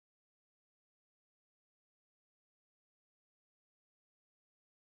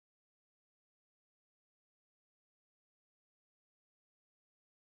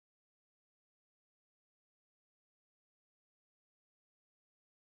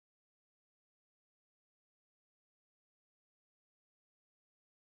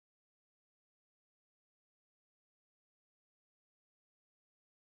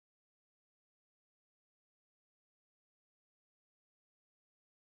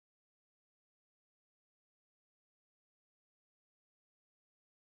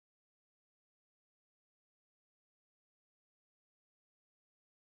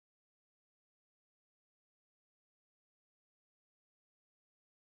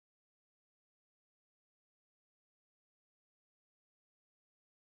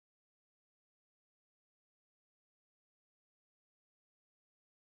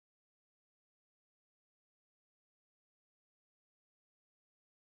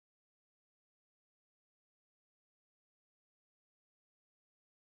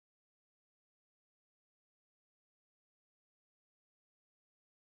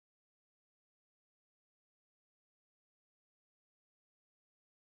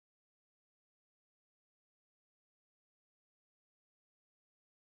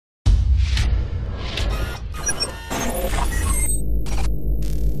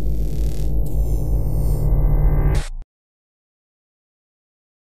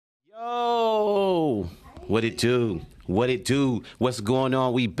Yo, what it do? What it do? What's going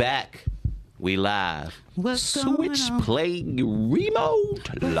on? We back. We live. What's going on? Switchplay remote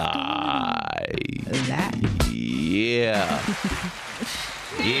live. Yeah.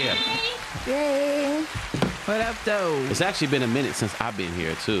 Yeah. Yay. What up, though? It's actually been a minute since I've been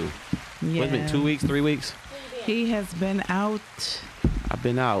here too. Yeah. What's it been? 2 weeks? 3 weeks? He has been out. I've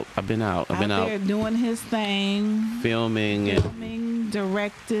been out There doing his thing. filming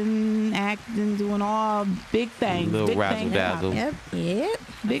Directing, acting, doing all big things. Little big razzle things dazzle. popping. Yep.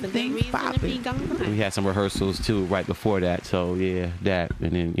 Big things popping. We had some rehearsals too right before that. So yeah, that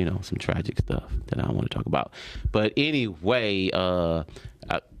and then some tragic stuff that I don't want to talk about. But anyway, I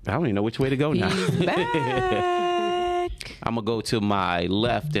don't even know which way to go now. He's back. I'm gonna go to my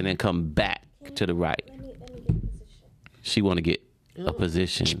left and then come back to the right. Let me get a position. She want to get a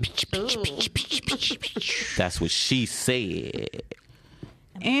position. That's what she said.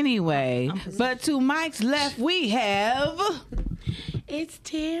 Anyway, but to Mike's left, we have. It's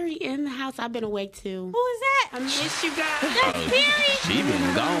Terry in the house. I've been awake too. Who is that? I miss you guys. That's Terry. She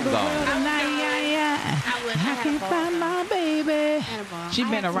been gone. I can't find my baby. She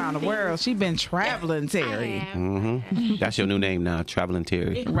been around the world. She been traveling, Terry. Mm-hmm. That's your new name now, Traveling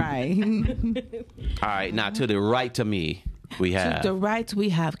Terry. Right. All right, now to the right to me, we have. To the right, we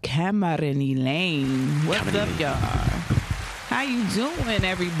have Camaryn Elaine. What's Camaryn. up, y'all? How you doing,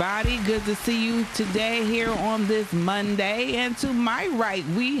 everybody? Good to see you today here on this Monday. And to my right,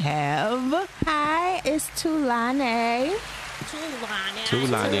 we have... Hi, it's Tulauni.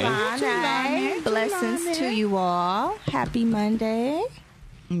 Tulauni. Blessings to you all. Happy Monday.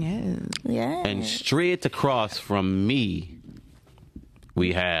 Yes. Yeah. And straight across from me,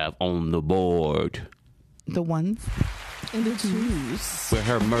 we have on the board The ones. And the twos. with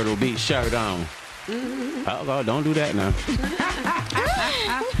her Myrtle Beach shirt on. Oh, don't do that now.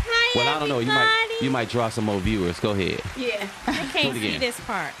 Hi, Well, I don't know. You might draw some more viewers. Go ahead. Yeah, they can't see again. this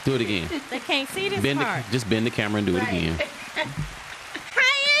part. Do it again. They can't see this Bend part. just bend the camera and do it again.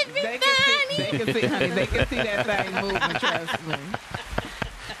 Hi, They everybody. can see, honey. They can see that thing moving, trust me.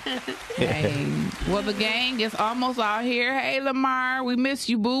 Hey, well, the gang is almost out here. Hey, Lamar, we miss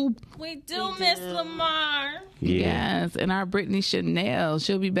you, boo. We do miss Lamar. Yeah. Yes, and our Brittany Chanel,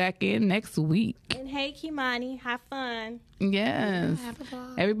 she'll be back in next week. And hey, Kimani, have fun. Yes. Have a ball.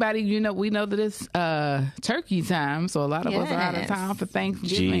 Everybody, we know that it's turkey time, so a lot of us are out of Yes. town for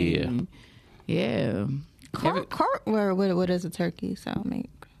Thanksgiving. Yeah. What is a turkey? So I make.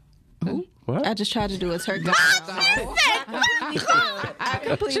 Who? What? I just tried to do a turkey. I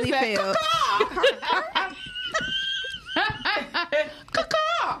completely failed.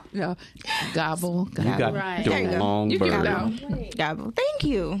 Yeah. Gobble. You got Right. the There you go. long You bird. can go. Gobble. Thank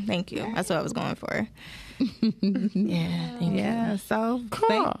you. That's what I was going for. Yeah. Thank you. Yeah, so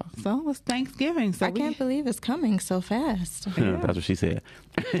it's Thanksgiving. So I can't believe it's coming so fast. That's what she said.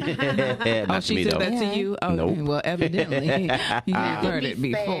 Oh, Not to she me, said though. that to you? Oh, Nope. well, evidently you heard it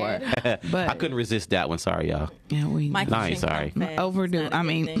before. But I couldn't resist that one. Sorry, y'all. yeah, we Mike, No, you I ain't shouldn't sorry. come fast. Overdue. It's not a I good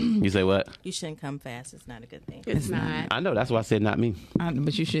mean- thing. You say what? You shouldn't come fast. It's not a good thing. It's not. I know. That's why I said not me.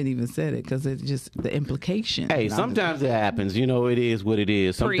 but you shouldn't even said it because it's just the implication. Hey, sometimes it happens. It is what it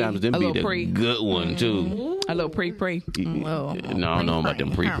is. Sometimes them A be little the pre. good one too. a little pre. Well, No, I don't know about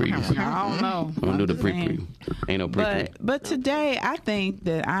them pre-pre's. I don't know. I don't do the I'm just saying. pre-pre. Ain't no pre-pre. But today, I think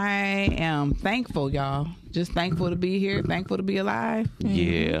that I am thankful, y'all. Just thankful to be here. Thankful to be alive.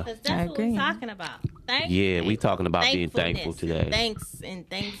 Yeah. Because I that's what agree. we're talking about. Yeah, we talking about being thankful Thankfulness today. and thanks and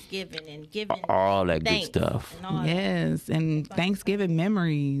Thanksgiving and giving All that good thanks stuff. and all that. Yes, and Thanksgiving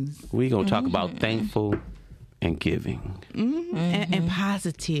memories. We gonna talk about thankful and giving. And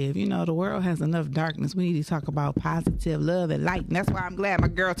positive. The world has enough darkness. We need to talk about positive love and light. And that's why I'm glad my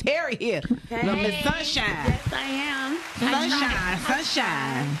girl Terry here. Little Miss Sunshine. Yes, I am.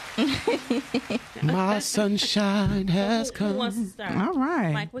 Sunshine. My sunshine has Who come. wants to start? All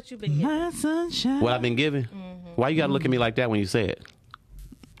right. Mike, what you been getting? My sunshine. What I've been giving? Why you gotta look at me like that when you say it?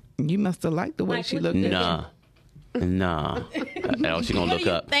 You must have liked the way Mike, she what looked you at Nah. Oh, she gonna What look are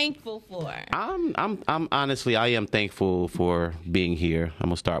you up. thankful for? I'm honestly, I am thankful for being here. I'm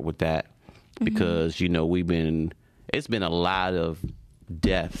gonna start with that because it's been a lot of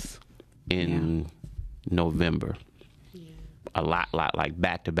deaths in November. A lot, like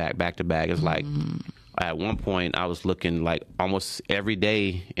back to back. It's like at one point I was looking like almost every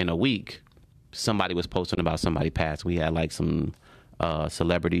day in a week, somebody was posting about somebody passed. We had like some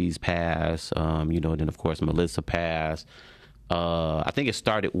celebrities pass, then of course Melissa passed. I think it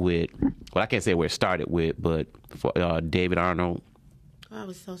started with, well, I can't say where it started with, but for, David Arnold. Oh, I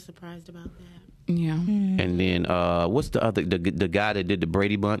was so surprised about that. Yeah. And then what's the other the guy that did the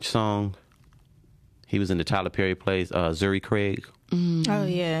Brady Bunch song? He was in the Tyler Perry plays. Zuri Craig. Oh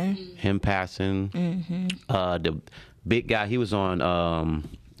yeah. Him passing. The big guy. He was on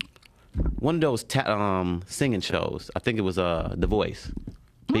one of those singing shows. I think it was The Voice.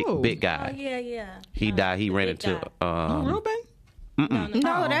 Big guy. Oh, yeah. He died. He ran into Ruben?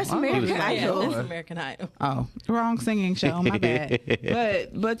 No, that's American Idol. That's American Idol. Oh, wrong singing show. My bad.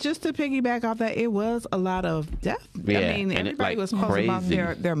 But just to piggyback off that, it was a lot of death. Yeah, I mean, and everybody it, like, was posting about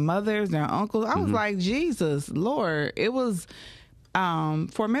crazy. their mothers, their uncles. I was like, Jesus, Lord. It was.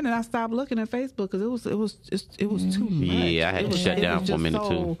 For a minute, I stopped looking at Facebook because it was too much. Yeah, I had to shut down for a minute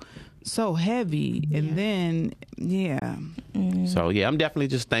too. So heavy, and then So yeah, I'm definitely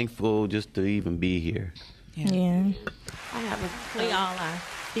just thankful just to even be here. Yeah. I have We all are.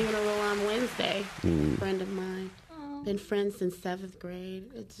 funeral on Wednesday. A friend of mine. Been friends since 7th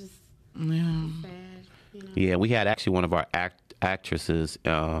grade. It's just sad. You know? Yeah, we had actually one of our actresses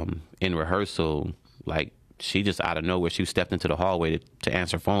in rehearsal, like she just out of nowhere, she stepped into the hallway to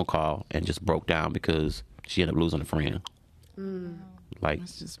answer a phone call and just broke down because she ended up losing a friend. Like,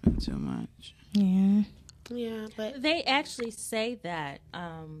 it's just been too much. Yeah. Yeah, but They actually say that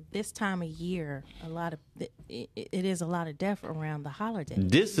this time of year, it is a lot of death around the holidays.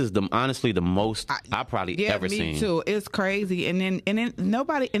 this is honestly the most I probably ever me seen. too. It's crazy, and then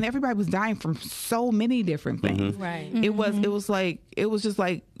everybody was dying from so many different things. Right. It was just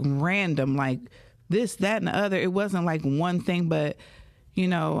like random, like this, that, and the other. It wasn't like one thing, but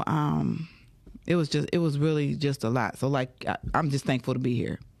it was really just a lot. So like I'm just thankful to be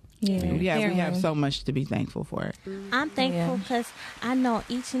here. Yeah, we have so much to be thankful for. I'm thankful because I know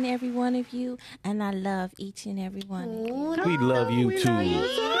each and every one of you, and I love each and every one of you. We love you too.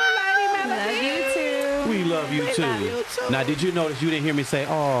 Love you too. We love you too. Now, did you notice you didn't hear me say,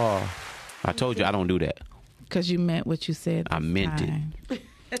 "Oh"? I told you I don't do that. Because you meant what you said. I meant it.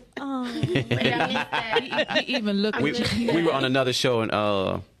 yeah, He even looked. We were on another show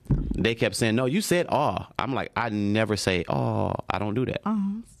and they kept saying, "No, you said "oh." I'm like, I never say "oh." I don't do that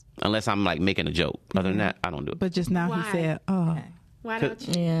unless I'm like making a joke. Other than that, I don't do it. But just now Why? he said, "Oh." why don't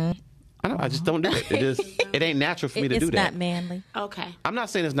you? Yeah. I just don't do it. It ain't natural for me to do It's that. not manly. Okay. I'm not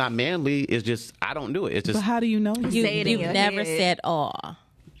saying it's not manly. It's just I don't do it. It's But just how do you know? You say it in You've your never head. said "aw."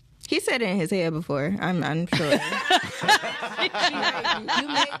 He said it in his head before. I'm sure. You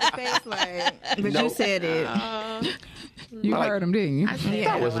made the face like, but you said it. You heard him, didn't you?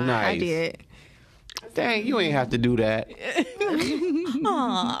 that was nice. I did. Dang, you ain't have to do that.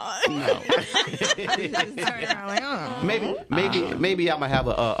 Turn around like, oh. Maybe I'm gonna have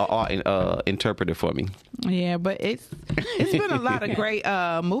a interpreter for me. Yeah, but it's been a lot of great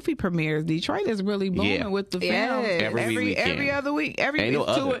movie premieres. Detroit is really booming Yeah. with the film. Yes. Every other week. Ain't no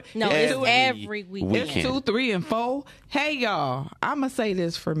it's two- other. No, it's it's two- every weekend. It's 2, 3, and 4. Hey, y'all, I'm going to say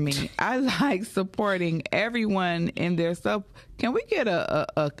this for me. I like supporting everyone in their stuff. Can we get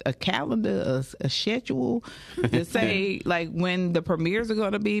a calendar, a schedule to say, like, when the premieres are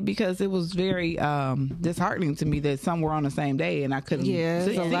going to be? Because it was very disheartening to me that some were on the same day, and I couldn't Yeah,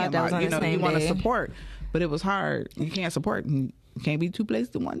 see there's a lot that was them. on the same You want to day. support, but it was hard. You can't support. You can't be two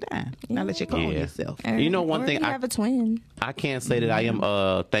places at one time. Now let you call Yeah. yourself. You know, one Or thing if you have a twin. I can't say that I am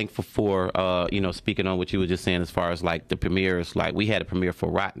thankful for, speaking on what you were just saying as far as like the premieres. Like we had a premiere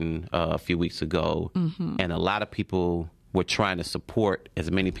for Rotten a few weeks ago, and a lot of people were trying to support as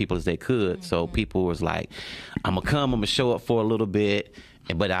many people as they could. So people was like, I'm going to show up for a little bit,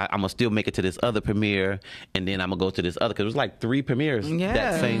 but I'm going to still make it to this other premiere, and then I'm going to go to this other, because it was like 3 premieres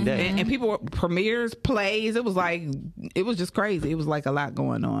that same day. And people were premieres, plays. It was just crazy. It was like a lot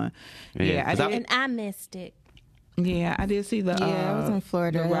going on. Yeah, 'cause And I missed it. Yeah, I did see the. Yeah, I was in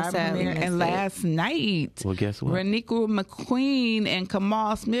Florida. the I Rotten sadly premiere, and missed it. last night, Well, guess what? Reniqua McQueen and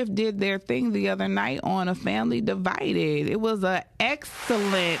Kamal Smith did their thing the other night on A Family Divided. It was an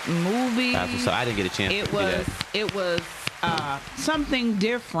excellent movie. So I didn't get a chance to see that. It was something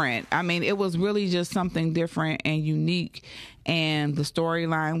different. I mean, it was really just something different and unique. And the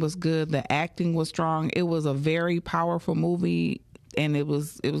storyline was good. The acting was strong. It was a very powerful movie. And it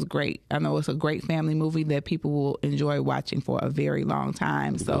was great. I know it's a great family movie that people will enjoy watching for a very long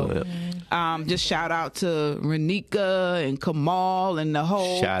time. So, just shout out to Renika and Kamal and the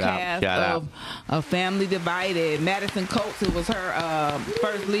whole cast of A Family Divided. Madison Coates, it was her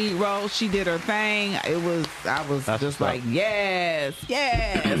first lead role. She did her thing. I was just like, yes.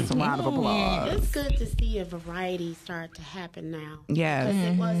 A round of applause. It's good to see a variety start to happen now. Yes. Because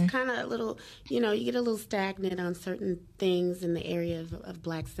it was kind of a little, you get a little stagnant on certain things in the area of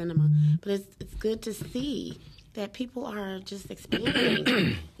black cinema. But it's good to see that people are just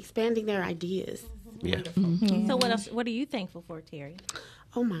expanding their ideas. Yeah. Mm-hmm. So what else? What are you thankful for, Terry?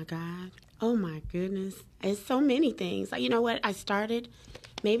 Oh my God. Oh my goodness. It's so many things. You know what? I started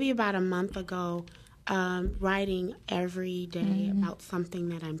maybe about a month ago writing every day about something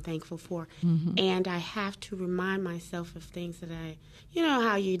that I'm thankful for. And I have to remind myself of things that you know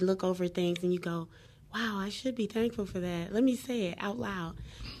how you look over things and you go, wow, I should be thankful for that. Let me say it out loud.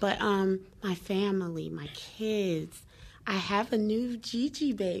 But my family, my kids, I have a new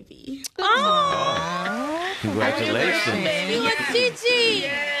Gigi baby. Oh, congratulations! Baby with Gigi.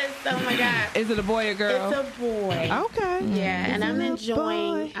 Yes. Oh my God. Is it a boy or girl? It's a boy. Okay. Yeah, and I'm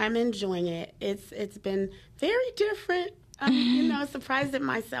enjoying. boy. I'm enjoying it. It's been very different. You know, surprised at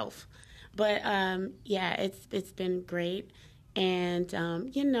myself, but yeah, it's been great. And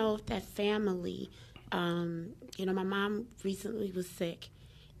you know, that family. You know, my mom recently was sick,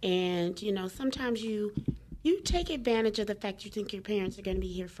 and you know, sometimes you take advantage of the fact you think your parents are going to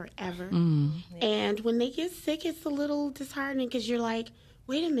be here forever. And when they get sick, it's a little disheartening because you're like,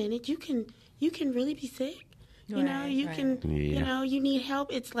 wait a minute, you can really be sick. You know, you can, you know, you need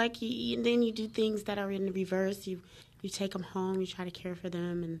help. It's like then you do things that are in the reverse. You take them home, you try to care for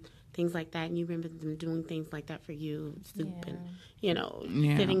them and things like that. And you remember them doing things like that for you, soup and, you know,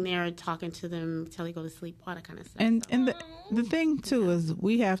 sitting there and talking to them until they go to sleep, all that kind of stuff. And the thing, too, is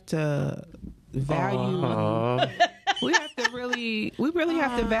we have to value... We really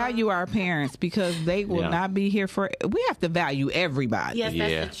have to value our parents because they will not be here for. We have to value everybody. Yes,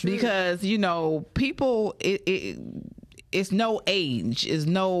 that's the truth. Because you know, people, it's no age, it's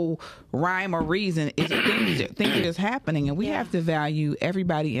no rhyme or reason. It's things are just happening, and we have to value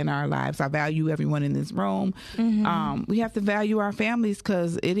everybody in our lives. I value everyone in this room. We have to value our families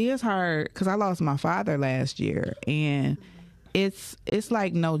because it is hard. Because I lost my father last year, and it's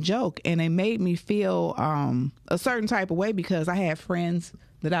like no joke, and it made me feel a certain type of way because I had friends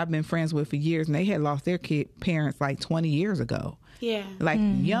that I've been friends with for years, and they had lost their parents like 20 years ago. Yeah, like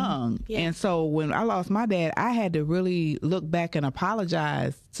young. Yeah. And so when I lost my dad, I had to really look back and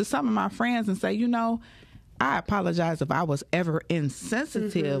apologize to some of my friends and say, you know, I apologize if I was ever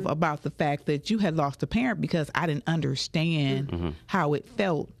insensitive about the fact that you had lost a parent because I didn't understand how it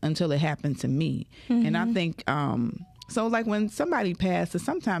felt until it happened to me. And I think so like when somebody passes,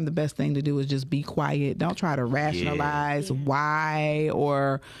 sometimes the best thing to do is just be quiet. Don't try to rationalize why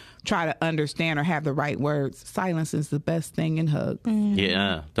or try to understand or have the right words. Silence is the best thing in hugs.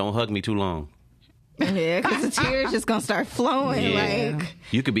 Yeah, don't hug me too long. Yeah, because the tears just gonna start flowing. Yeah. Like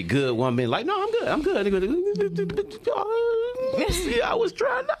you could be good one minute, like, no, I'm good. I was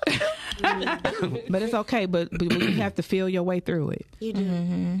trying not to. But it's okay. But you have to feel your way through it. You do.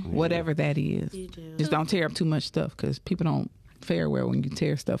 Whatever that is. You do. Just don't tear up too much stuff because people don't fare well when you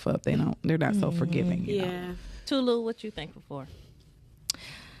tear stuff up. They're not so forgiving. You know? Tulu, what you thankful for?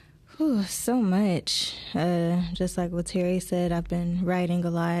 Ooh, so much. Just like what Terry said, I've been writing a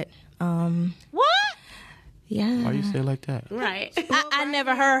lot. What? Yeah. Why you say it like that? Right. I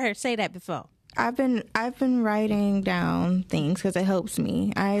never heard her say that before. I've been writing down things because it helps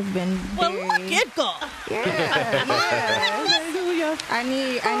me. I've been Well, look at God. I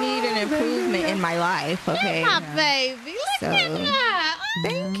need an improvement in my life. Okay, My baby. Look at that.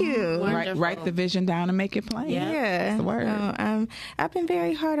 Thank you. Write the vision down and make it plain. Yeah. That's the word. No, I've been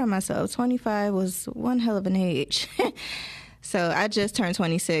very hard on myself. 25 was one hell of an age. So I just turned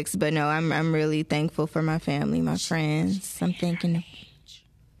 26, but no, I'm really thankful for my family, my friends. I'm thankful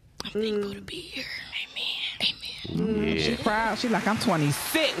to be here. Amen. Yeah. She's proud. She's like, I'm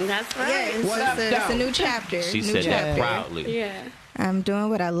 26. That's right. Yeah, it's a new chapter. She new said that chapter. proudly. Yeah. I'm doing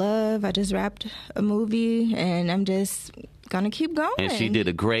what I love. I just wrapped a movie, and I'm just gonna keep going. And she did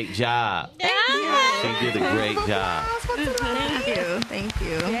a great job. She did a great job. Thank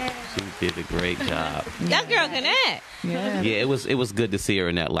you. She did a great job. That girl can act. Yeah. Yeah, it was good to see her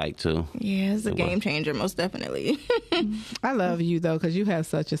in that light too. Yeah, it's a game changer, most definitely. I love you though, because you have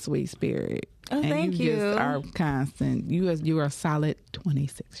such a sweet spirit. Oh, and thank you. you. Just are constant. You are a solid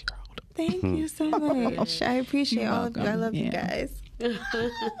 26-year-old. Thank you so much. I appreciate You're all of you. I welcome. love you Yeah. guys. We in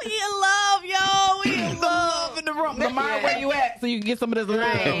love, y'all. We in love. In the room, Lamar, where you at? So you can get some of this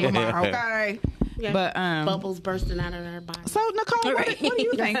love, Lamar. Okay. Yeah. But Bubbles bursting out of her body. so Nicole, what are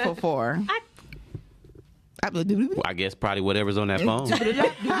you thankful for? I guess probably whatever's on that phone.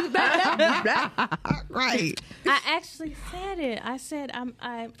 Right. I actually said it. I said I'm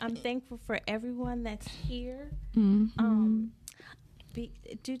thankful for everyone that's here. Due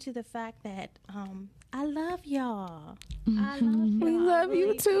to the fact that I love y'all. I love y'all. We love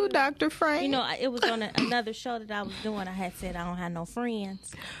you too, Dr. Frank. You know, it was on another show that I was doing. I had said I don't have no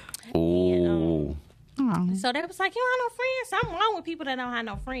friends. Ooh. Oh. So they was like, you don't have no friends? Something wrong with people that don't have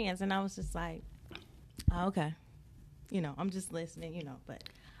no friends. And I was just like, oh, okay. I'm just listening, but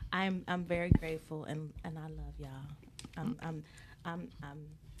I'm very grateful and I love y'all.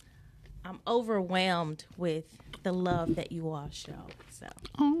 I'm overwhelmed with the love that you all show. So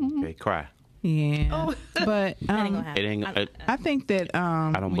Okay, cry. Yeah, but that ain't gonna happen. It ain't. I think that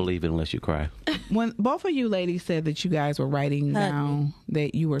I don't believe it unless you cry. when both of you ladies said that you guys were writing down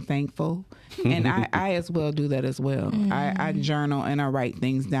that you were thankful, and I as well do that as well. I journal and I write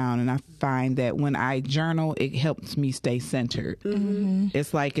things down, and I find that when I journal, it helps me stay centered.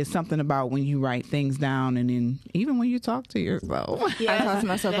 It's like it's something about when you write things down, and then even when you talk to yourself. I talk to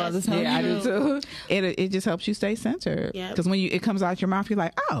myself all the time. Yeah, I do too. It just helps you stay centered. Because when it comes out your mouth, you're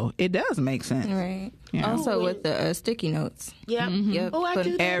like, oh, it does make sense. Right. Yeah. Also with the sticky notes. Yep. Yep. Oh, I Put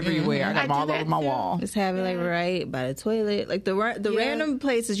do that. Everywhere. I got them I all do over that my too. wall. Just have it like right by the toilet, like the random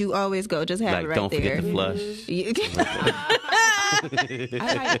places you always go. Just have Like, it right don't there. forget to flush.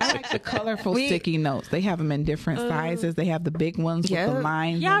 I like the colorful sticky notes. They have them in different sizes. They have the big ones with the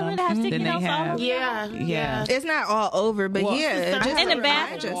lines. Y'all in really them. have sticky Then they notes all have- over? Yeah. It's not all over, but Well, yeah, just just in the to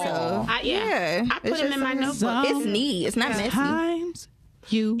bathroom. remind yourself. I put It's them in my just- notebook. It's neat. It's not messy. Times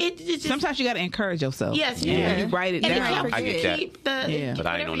you. It just- Sometimes you got to encourage yourself. Yes, Yeah. yeah. You write it And it down. helps I you get that. keep the, Yeah. But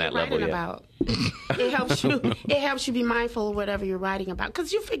I ain't on that whatever you're level writing about. It helps you. It helps you be mindful of whatever you're writing about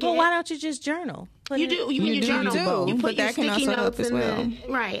because you forget. Well, why don't you just journal? You do. When you do, journal, you do, you put but your that can sticky also help notes as in well.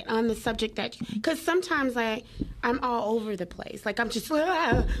 right on the subject that. Because sometimes I'm all over the place. Like I'm just, you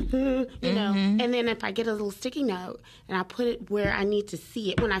know. And then if I get a little sticky note and I put it where I need to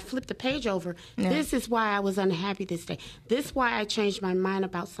see it, when I flip the page over, this is why I was unhappy this day. This is why I changed my mind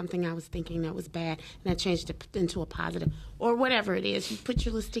about something I was thinking that was bad, and I changed it into a positive, or whatever it is. You put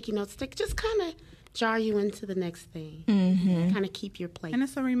your little sticky note stick, just kind of jar you into the next thing. Kind of keep your place. And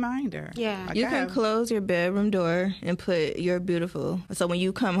it's a reminder. Yeah. Like You I can have- close your bedroom door and put "You're beautiful." So when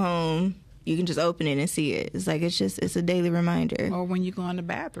you come home, you can just open it and see it. It's like it's a daily reminder. Or when you go in the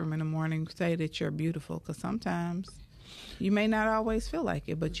bathroom in the morning, say that you're beautiful. Because sometimes you may not always feel like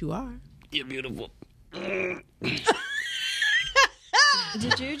it, but you are. You're beautiful.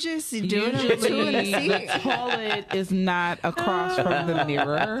 Did you just do it on the Usually, seat? the toilet is not across from the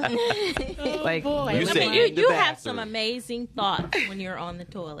mirror. Like You I said mean, in the you have some bathroom. amazing thoughts when you're on the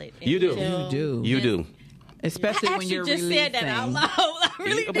toilet. You do. you do, You do. especially I when actually you're just releasing. said that out loud. I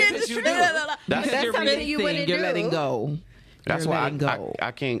really Yeah, did because just you say do. that out loud. That's Because you're something you releasing, wouldn't you're do. letting go. That's You're why letting go.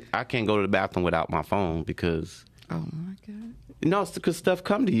 I can't go to the bathroom without my phone because Oh my god! it's because stuff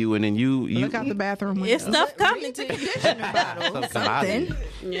come to you and then you Look out the bathroom window. It's stuff coming to you. Conditioner bottle. come out of you.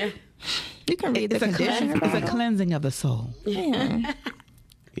 Something. Yeah. You can read the It's a conditioner it's a bottle. cleansing of the soul. Yeah.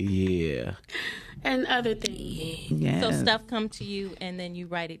 Yeah. And other things. Yes. So stuff come to you and then you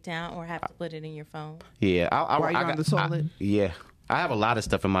write it down or have to put it in your phone. Yeah. While you're on the toilet? Yeah. I have a lot of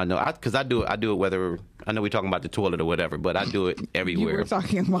stuff in my note because I do it whether I know we're talking about the toilet or whatever, but I do it You everywhere. were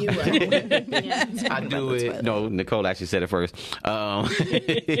talking about I do it. No, Nicole actually said it first.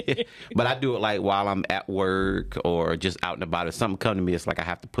 But I do it like while I'm at work or just out and about. If something come to me, it's like I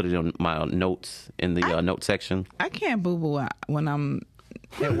have to put it on my notes in the note section. I can't boo boo when I'm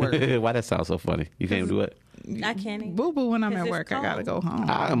at work. Why that sounds so funny? You can't do it. I can't even. Boo boo when I'm 'Cause at it's work. I gotta go cold. home.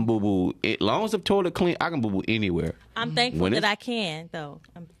 I can boo boo. As long as the toilet clean, I can boo boo anywhere. I'm thankful When that it's- I can, though.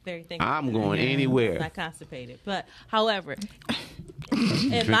 I'm very thankful. I'm that going I can. anywhere. I'm not constipated. But, however,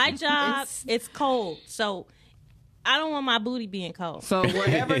 at my job, it's cold. So, I don't want my booty being cold. So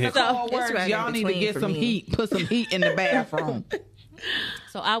wherever the cold It's works, right y'all in need to between get for some me. heat. Put some heat in the bathroom.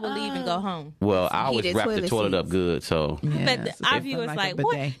 So, I will leave and go home. Well, I always heated wrap the toilet toilet up seats. good, so But Yes, our it feel viewers a like,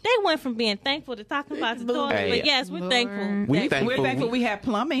 what? bidet. They went from being thankful to talking about the toilet. Hey. But yes, we're Lord. thankful. We that- thankful. We're thankful we have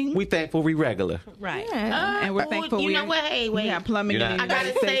plumbing. we thankful we regular. Right. And we're thankful you know what? Hey, we wait. have plumbing You're in the not- I gotta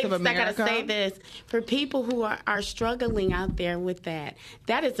United States say, of America. I gotta say this for people who are struggling out there with that.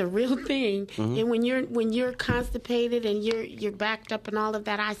 That is a real thing, and when you're constipated and you're backed up and all of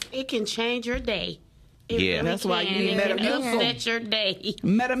that, it can change your day. It Yeah. really That's why you can. need It can Metamucil. upset your day.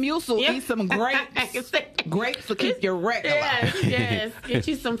 Metamucil, Yeah. eat some grapes. Grapes will keep you regular. Yes. Get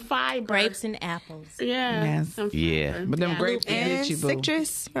you some fiber. Grapes and apples. Yeah. Yes. some Yeah. fiber. But them grapes will And get you, boo.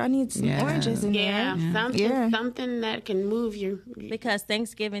 citrus. I need some Yeah. oranges in Yeah, there. something that can move you. Because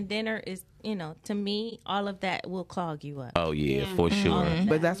Thanksgiving dinner is, to me, all of that will clog you up. Oh yeah, for sure.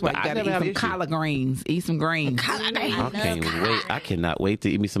 But that's why But I you gotta never eat have some issue. collard greens. Eat some greens. I can't wait. I cannot wait to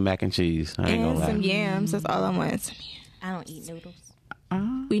eat me some mac and cheese. I ain't And gonna lie. some yams. That's all I want. Some yams. I don't eat noodles.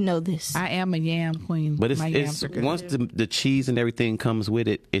 We know this. I am a yam queen. But My yams it's are good. once the cheese and everything comes with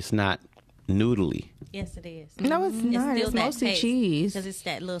it, it's not noodly. Yes, it is. No, it's not. still It's that mostly taste, cheese. because it's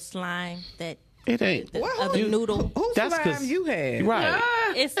that little slime that It ain't. Of the noodle. Whose That's slime 'cause- you had? Right.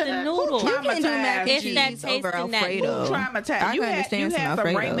 It's the noodle. You can do mac and It's cheese that taste over and that Alfredo. Traumatized. I You can had understand some some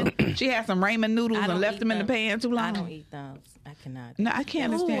Alfredo. ramen. She had some ramen noodles I and don't left eat them in the pan too long. I don't eat those. I cannot. No, I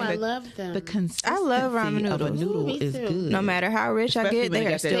can't Ooh, understand. I the, love them. The consistency I love ramen of a noodles. noodle Me is too. good. No matter how rich I Especially get, when they they're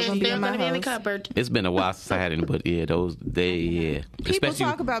got that still cheese. gonna be They're in my going to be in the house. cupboard. It's been a while since I had it, but yeah, People Especially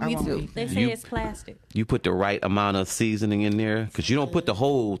talk about me won't too. eat They that. say it's plastic. you put the right amount of seasoning in there because you don't put the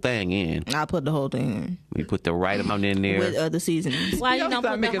whole thing in. I put the whole thing You put the right amount in there. with other seasonings. Why you Your don't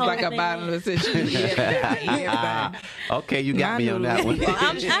put the stomach is whole like a thing bottomless in? issue. Yeah, Okay, you got My me on that one. noodles.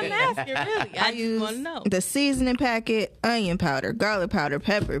 I'm asking, really. I just use want to know. the seasoning packet, onion powder, garlic powder,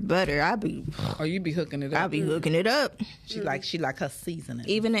 pepper, butter. I be Oh, you be hooking it up. hooking it up. She like her seasoning.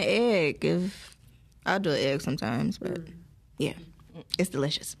 Even an egg. If I'll do an egg sometimes, but yeah, it's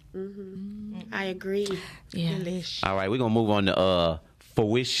delicious. I agree. Yeah. All right, we're gonna move on to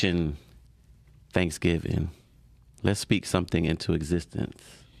fruition Thanksgiving. Let's speak something into existence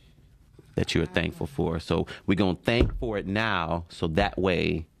that you're thankful for. So we're gonna thank for it now, so that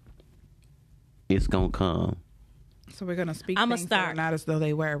way it's gonna come. So we're gonna speak. I'ma things that are start. not as though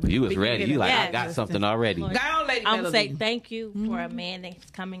they were. You was Speaking ready. it You in like, I Yes. got something already. Go on, Lady I'm gonna say Melody. thank you for a man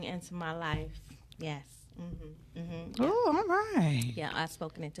that's coming into my life. Yes. Oh, all right. Yeah, I've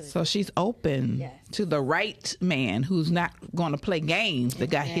spoken into it. So she's open Yes. to the right man who's not going to play games. That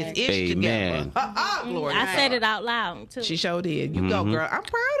got his ish Amen. together. Glory. I said it out loud too. She sure did. You go, girl. I'm proud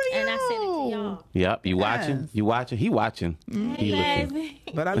of you. and I said it to y'all. Yep, you watching? Yes. You watching? He watching. He looking. Baby.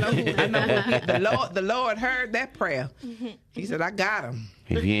 But I know, the Lord heard that prayer. He said, "I got him."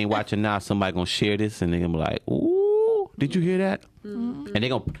 If you ain't watching now, somebody gonna share this and they gonna be like, "Ooh, did you hear that?" And they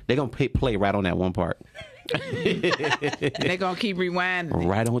gonna play right on that one part, They're gonna keep rewinding.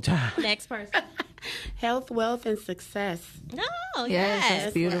 right on time. Next person. Health, wealth, and success. No, Yes, yes.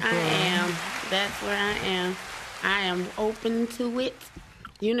 that's beautiful. I am. That's where I am. I am open to it.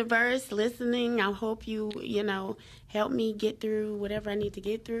 Universe, listening. I hope you help me get through whatever I need to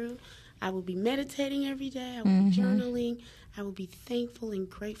get through. I will be meditating every day. I will be journaling. I will be thankful and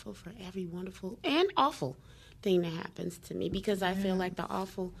grateful for every wonderful and awful thing that happens to me because I feel like the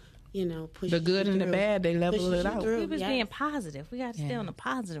awful, pushes The good you and the through. bad, they level Pushes it you out. through. We was Yes. being positive. We got to stay on the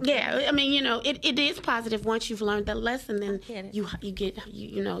positive. Yeah, I mean, it is positive once you've learned that lesson. Then get it. you get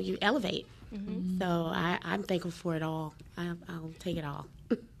you elevate. So I'm thankful for it all. I'll take it all.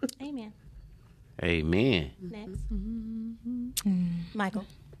 Amen. Amen. Next. Michael.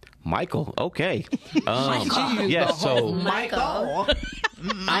 Michael, okay. Yeah, so Michael.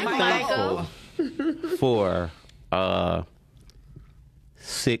 I'm thankful for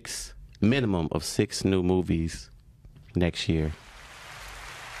minimum of 6 new movies next year.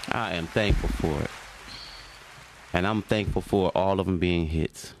 I am thankful for it. And I'm thankful for all of them being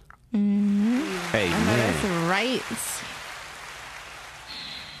hits. Amen. That's right.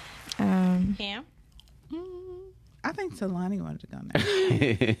 Cam. I think Tulauni wanted to go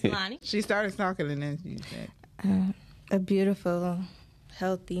next. Lonnie. She started talking and then she said, A beautiful,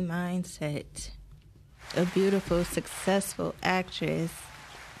 healthy mindset. A beautiful, successful actress.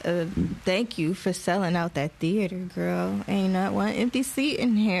 Thank you for selling out that theater, girl. Ain't not one empty seat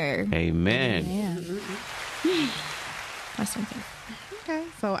in here. Amen. That's something. okay,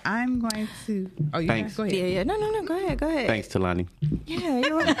 so I'm going to. Oh, you Thanks. Go ahead. Yeah. No. Go ahead. Thanks, Tulauni. Yeah,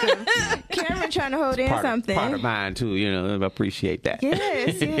 you're welcome. Cameron trying to hold in something. Part of mine, too. I appreciate that.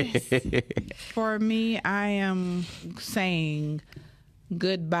 Yes. For me, I am saying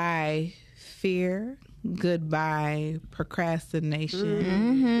goodbye fear, goodbye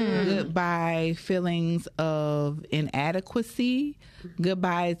procrastination, goodbye feelings of inadequacy,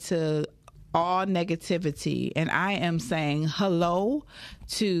 goodbye to all negativity. And I am saying hello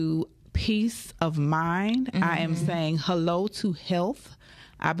to peace of mind. I am saying hello to health.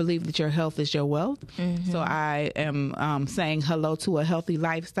 I believe that your health is your wealth. So I am saying hello to a healthy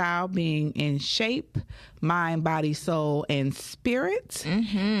lifestyle, being in shape, mind, body, soul, and spirit.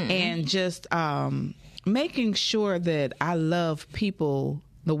 And just making sure that I love people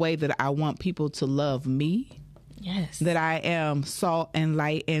the way that I want people to love me. Yes. That I am salt and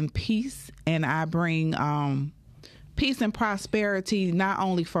light and peace. And I bring peace and prosperity not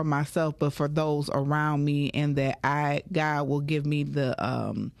only for myself but for those around me, and that God will give me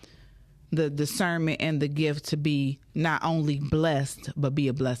the discernment and the gift to be not only blessed but be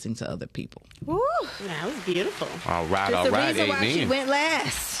a blessing to other people. Woo. That was beautiful. All right, That's all the right. reason why she Amen. went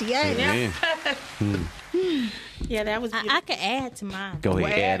last. Yes. Amen. Yeah, that was beautiful. I could add to mine. Go ahead,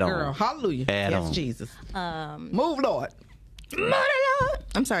 Well, add on. girl. Hallelujah. Add yes, on. Jesus. Um, Move, Lord.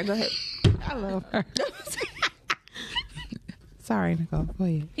 I'm sorry. Go ahead. I love her. Sorry, Nicole. Go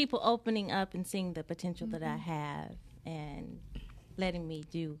ahead. People opening up and seeing the potential that I have and letting me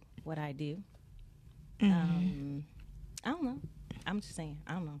do what I do. I don't know. I'm just saying.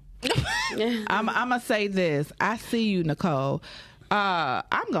 I don't know. I'm gonna say this. I see you, Nicole.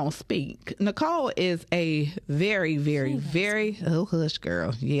 I'm gonna speak. Nicole is a very, very, very hush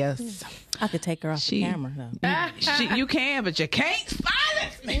girl. Yes, I could take her off the camera though. you can, but you can't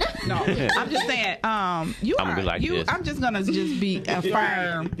silence me. No, I'm just saying. You I'm gonna be like this. I'm just gonna be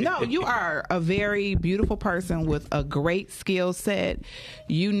affirm. No, you are a very beautiful person with a great skill set.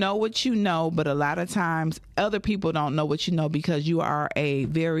 You know what you know, but a lot of times other people don't know what you know because you are a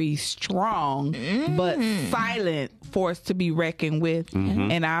very strong but silent force to be reckoned with.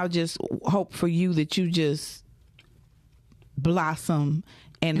 And I'll just hope for you that you just blossom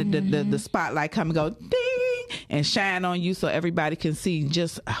and the spotlight come and go ding and shine on you so everybody can see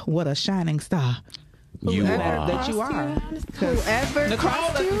just what a shining star You that are. you are. Whoever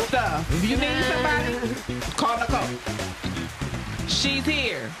Nicole does the stuff. If you need somebody, call Nicole. She's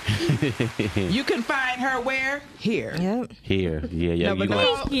here. You can find her where? Here. Yep. Here. Yeah. No, but You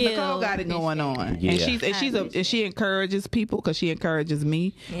Nicole, Thank you. Nicole got it going on, Yeah. and she encourages people because she encourages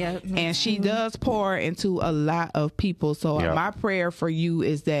me. Yep. And she does pour into a lot of people. So Yep. my prayer for you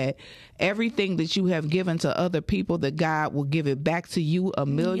is that everything that you have given to other people, that God will give it back to you a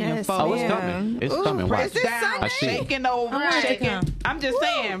million Yes, fold. Oh, it's Yeah. coming. It's Ooh, coming. Watch. is this Down, Sunday? I see it. shaking over, Right. shaking. I'm just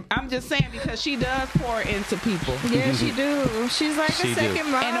saying because she does pour into people. Yeah, she do. She's like She a do.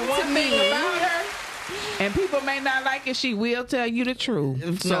 second mom And the to one thing me. about her, and people may not like it, she will tell you the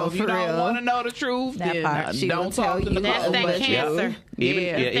truth. So No, if you for don't real. want to know the truth, That then part. She don't will talk tell to you. Nicole. That's that but- cancer.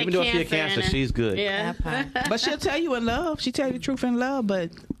 Even though she's a cancer cancer, in her. she's good. Yeah. But she'll tell you in love. She tell you the truth in love, but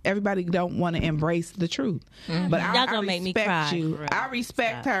everybody don't want to embrace the truth. But Y'all gonna make me respect cry, you. for real. I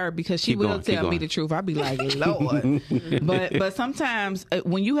respect her because she Keep will going, keep tell me going. the truth. I'll be like, Lord. but sometimes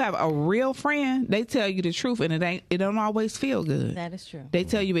when you have a real friend, they tell you the truth, and it don't always feel good. That is true. They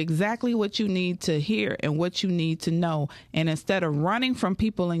tell you exactly what you need to hear and what you need to know. And instead of running from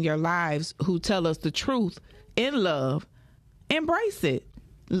people in your lives who tell us the truth in love, embrace it.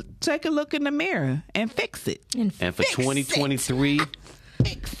 Take a look in the mirror and fix it. And for 2023,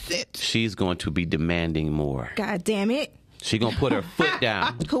 Fix it. she's going to be demanding more. God damn it. She's going to put her foot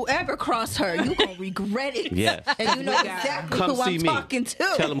down. Whoever crossed her, you gonna regret it. Yes. And you know exactly Come who see I'm me. talking to.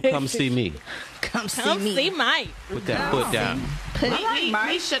 Tell them come see me. Come see Come me. see Mike. Put that foot down.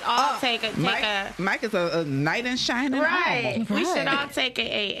 We should all take a Mike is a knight in shining right. armor. We should Right. all take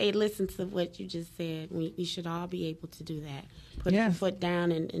a listen to what you just said. We should all be able to do that. Put Yes. your foot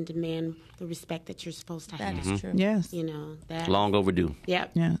down and demand the respect that you're supposed to That have. is true. Yes. You know that. Long overdue.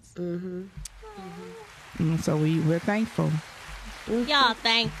 Yep. Yes. So we're thankful. Y'all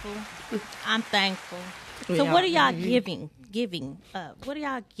thankful. I'm thankful. So Yeah. what are y'all giving? What are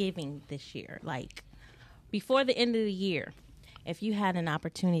y'all giving this year? Like before the end of the year, if you had an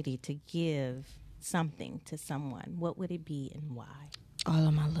opportunity to give something to someone, what would it be and why? All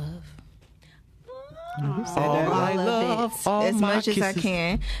of my love. All my All love, of it. all As my much as I kisses.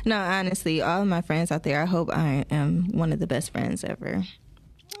 can. No, honestly, all of my friends out there, I hope I am one of the best friends ever.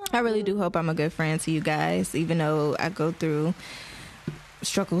 I really do hope I'm a good friend to you guys, even though I go through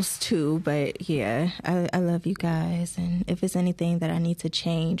struggles too. But yeah, I love you guys. And if it's anything that I need to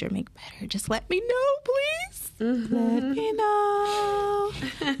change or make better, just let me know, please. Let me know.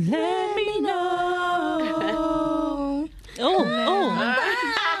 Let me know. Oh,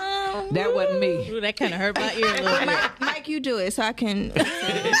 That wasn't me. Ooh, that kind of hurt my ear a little bit. Mike, you do it so I can.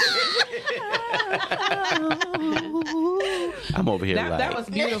 I'm over here like. That was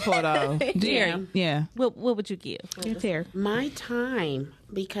beautiful though. Dear. Yeah. What would you give? It's here. My time,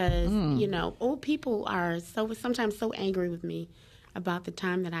 because you know, old people are sometimes so angry with me about the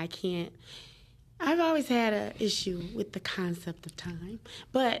time that I can't. I've always had an issue with the concept of time,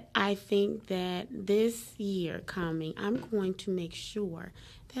 but I think that this year coming, I'm going to make sure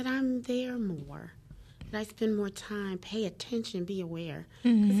that I'm there more, that I spend more time, pay attention, be aware.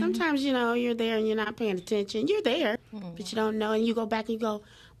 Because sometimes, you know, you're there and you're not paying attention. You're there, but you don't know, and you go back and you go,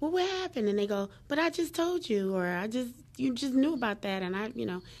 well, what happened? And they go, but I just told you, or you just knew about that, and I'm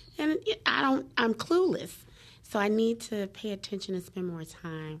clueless. So I need to pay attention and spend more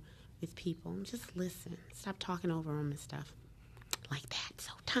time with people. Just listen. Stop talking over them and stuff like that.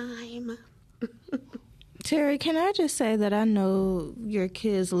 So time. Terry, can I just say that I know your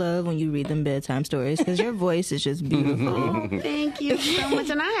kids love when you read them bedtime stories because your voice is just beautiful. Oh, thank you so much.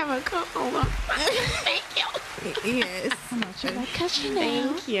 And I have a cold. Thank you. Yes. Because you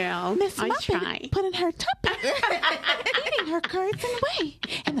Thank you. Miss I Muffin try. put in her tuppence, eating her curds and whey.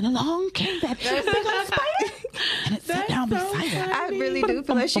 And then along came that big old spider And it sat down beside her. I really do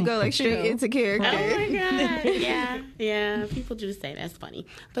feel like she go like straight into character. Oh my God. Yeah. People do say that's funny.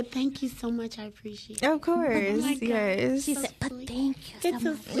 But thank you so much. I appreciate it. Of course. my God. Yes. She said, but thank you so It's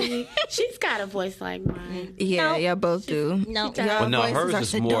so much. sweet. She's got a voice like mine. Yeah, No. y'all both do. No. Y'all Well, no, voices hers are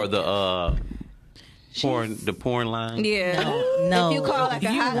is more seductive. the porn line. Yeah. No. If you call like a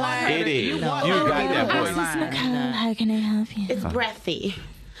hotline. It is. You got her that to voice. line. How can I help you? It's breathy.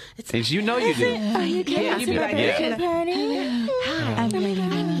 And you know you do. Oh, you can. Yeah, you be like, I'm Lady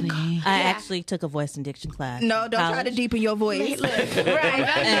Melody. I actually took a voice and diction class. No, in don't try to college. deepen your voice.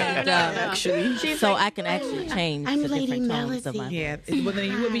 And, Actually. so I can actually change I'm the Lady different tones of Melody. my Yeah, well, then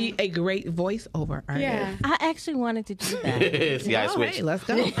you would be a great voiceover artist. Yeah. I actually wanted to do that. See, I Oh, switched. hey, let's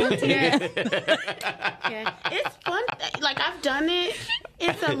go. Yeah. It's fun. Like, I've done it.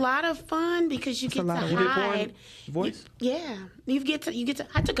 It's a lot of fun because you get to lot of hide. Voice? Yeah, you get to.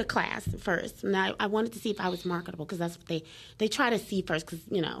 I took a class first, and I wanted to see if I was marketable because that's what they try to see first. Because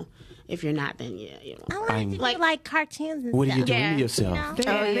if you're not, then I wanted to do like cartoons and What are stuff. you doing Yeah. to yourself? Oh,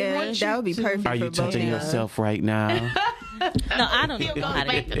 yeah. That would be perfect Are for you both touching of us. yourself right now? No, I don't know how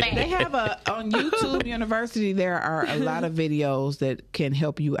to do that. They have on YouTube University. There are a lot of videos that can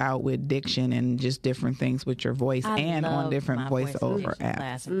help you out with diction and just different things with your voice, I and on loved different my voice voiceover diction apps.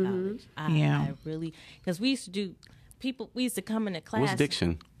 class in college. Yeah. I really, because we used to do. We used to come into class. What's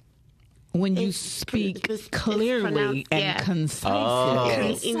diction? When you It's speak it's clearly pronounced, and yeah. concisely.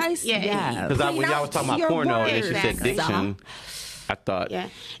 Oh. Concise. Yeah. Because when y'all was talking about Your porno and then words. she said Exactly. diction, I thought, Yeah,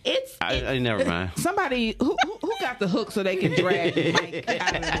 it's I never mind. Somebody who got the hook so they can drag Mike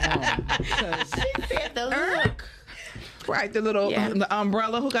out of the room. 'Cause- the look. Right, the little Yeah. the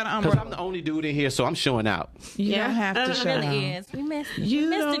umbrella. Who got an Because I'm umbrella? the only dude in here, so I'm showing out. You Yeah. don't have to It show really out. is. We missed You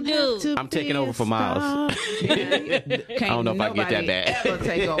Mr. don't Dude. have to I'm taking be over a for Miles. star. Can't I don't know if I can get that nobody bad. Ever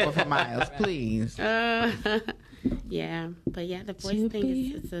take over for Miles, please. Yeah, but yeah, the voice To thing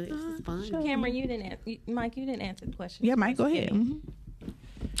be is fun. Cameron, you didn't. Mike, you didn't answer the question. Yeah, Mike, go ahead. Mhm.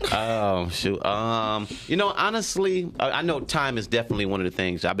 Oh shoot. Honestly, I know time is definitely one of the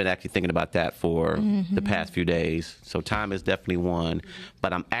things. I've been actually thinking about that for the past few days. So time is definitely one.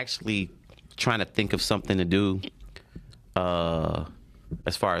 But I'm actually trying to think of something to do.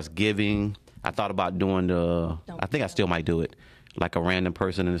 As far as giving, I thought about doing I think I still might do it. Like a random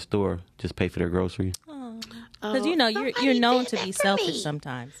person in the store, just pay for their groceries. Because you're Somebody known did to that be for selfish me.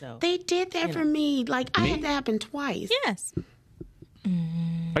 sometimes. So They did that for me. Like I had that happen twice. yes,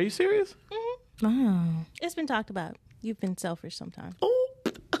 Are you serious? Wow. it's been talked about. You've been selfish sometimes.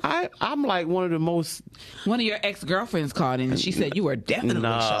 I'm like one of the most. One of your ex-girlfriends called in and she said you were definitely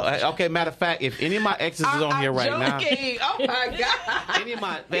selfish. Okay, matter of fact, if any of my exes is on here right now, joking. Oh my god. any of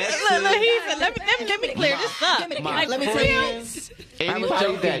my exes, Let me clear this up. my Let me tell friends, anybody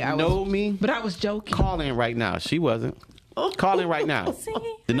joking. that know me, But I was joking. call in right now. She wasn't. Call in right now.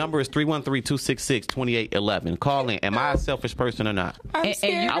 The number is 313-266-2811. Call in. Am I a selfish person or not? I'm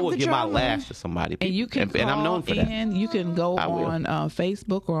scared I of will the give my drama. last to somebody. And you can and I'm known call for that. in. You can go I will. on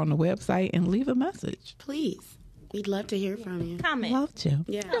Facebook or on the website and leave a message. Please, we'd love to hear from you. Comment. Love to.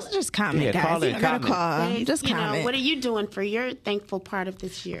 Yeah. Just comment, Yeah, guys. call in, You gotta comment. call. Hey, Just comment. what are you doing for your thankful part of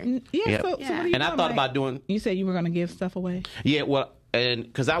this year? Yeah. Yep. So what are you And I doing, thought Mike? about doing. You said you were going to give stuff away. Yeah, well, and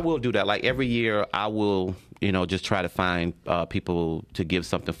because I will do that. Like every year, I will, just try to find people to give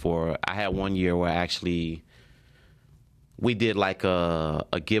something for. I had one year where we did like a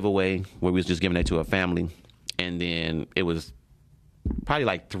giveaway where we was just giving it to a family, and then it was probably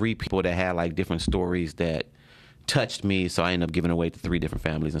like 3 people that had like different stories that touched me. So I ended up giving away to 3 different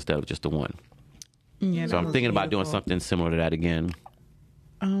families instead of just the one. Yeah, So I'm thinking about doing something similar to that again.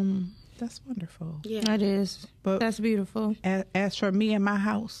 That's wonderful. Yeah. That is. But- That's beautiful. As for me and my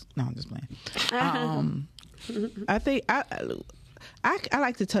house, no, I'm just playing. I think I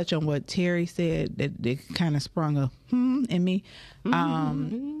like to touch on what Terry said that kind of sprung a in me.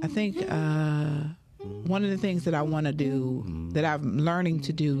 I think one of the things that I want to do, that I'm learning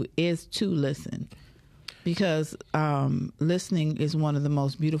to do, is to listen. Because listening is one of the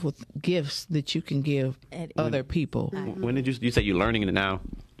most beautiful gifts that you can give other people. When did you say you're learning it now?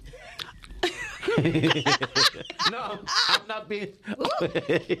 No, I'm not being.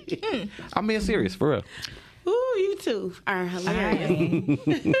 I'm being serious for real. Ooh, you two are hilarious.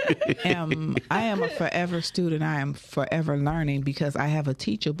 I am a forever student. I am forever learning because I have a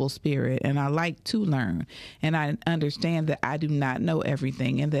teachable spirit and I like to learn. And I understand that I do not know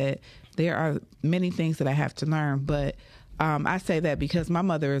everything and that there are many things that I have to learn. But I say that because my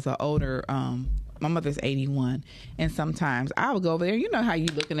mother is an older my mother's 81, and sometimes I would go over there. You know how you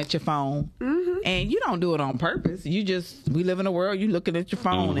looking at your phone, and you don't do it on purpose. We live in a world, you looking at your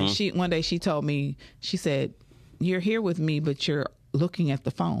phone. And one day she told me, she said, "You're here with me, but you're looking at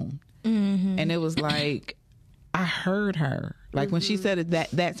the phone." And it was like, I heard her. Like when she said it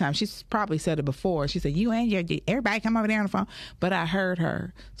that time, she's probably said it before. She said, "You and everybody come over there on the phone," but I heard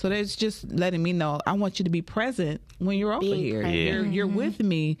her. So that's just letting me know, I want you to be present when you're over here. You're with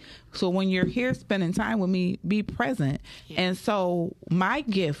me. So when you're here spending time with me, be present. And so my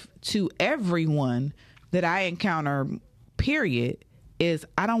gift to everyone that I encounter, period, is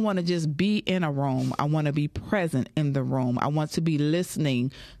I don't want to just be in a room. I want to be present in the room. I want to be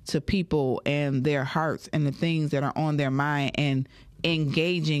listening to people and their hearts and the things that are on their mind, and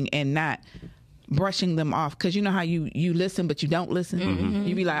engaging and not brushing them off. Because you know how you listen but you don't listen.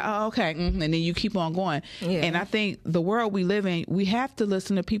 You be like, "Oh, okay," and then you keep on going. And I think the world we live in, we have to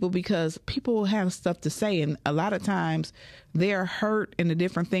listen to people because people have stuff to say, and a lot of times their hurt and the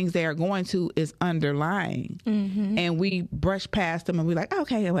different things they are going to is underlying, and we brush past them and we like,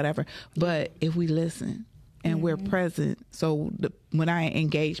 "Okay, whatever." But if we listen and we're present, so when I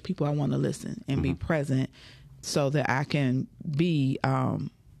engage people, I want to listen and be present so that I can be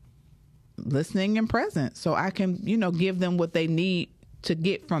listening and present, so I can, give them what they need to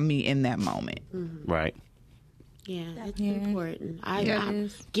get from me in that moment. Right. Yeah, it's important. I'm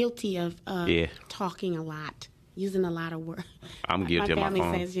guilty of talking a lot, using a lot of words. I'm guilty of my phone.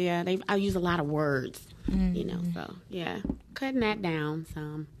 My family says, I use a lot of words, so cutting that down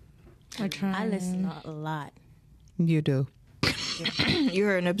some. I listen a lot. You do.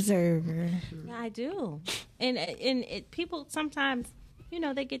 You're an observer. Yeah, I do. And people sometimes,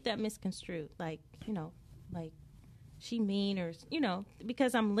 they get that misconstrued. Like, like she mean, or,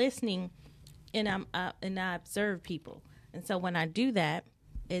 because I'm listening and and I observe people. And so when I do that,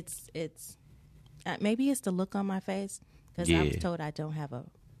 it's maybe it's the look on my face, because I was told I don't have a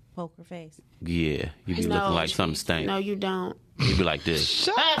poker face. Yeah, you be looking like something stank. No, you don't. You be like this.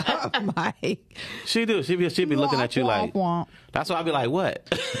 Shut up, Mike. She do. She be looking at you like. That's why I be like, what?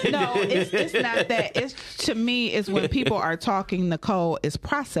 No, it's not that. It's, to me, it's when people are talking, Nicole is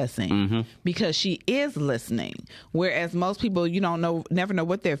processing because she is listening. Whereas most people, you never know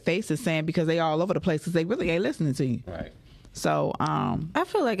what their face is saying because they all over the place because they really ain't listening to you. Right. So, I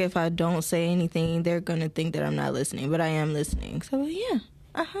feel like if I don't say anything, they're gonna think that I'm not listening, but I am listening. So yeah.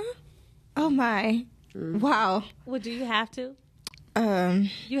 Oh my. Wow. Well, do you have to?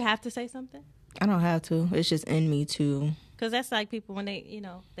 You have to say something? I don't have to. It's just in me to. Because that's like people when they,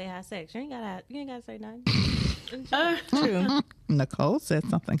 they have sex. You ain't gotta say nothing. True. Nicole said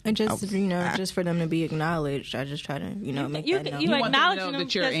something. And just, just for them to be acknowledged, I just try to, make that known. You acknowledge them them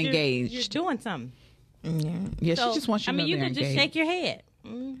that you're engaged. You're doing something. Yeah, so, she just wants you to know you they're can just engaged. shake your head.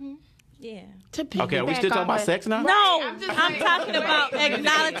 Yeah. Okay, are we still talking about sex now? No, I'm talking about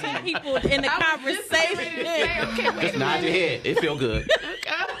acknowledging people in the conversation. Just nod your head. It feel good.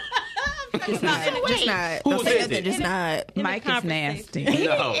 Just not. Who Don't say said nothing. it? Just not. Mike is nasty.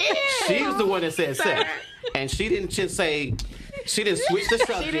 No, she was the one that said sex, and she didn't just say. She didn't switch the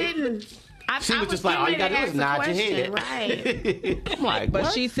subject. She didn't. She was just like, all you gotta do is nod your head. Right. I'm like, But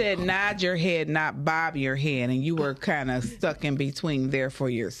what? she said nod your head, not bob your head, and you were kind of stuck in between there for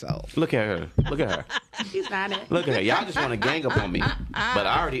yourself. Look at her. Look at her. She's not it. Look at her. Y'all just want to gang up on me. But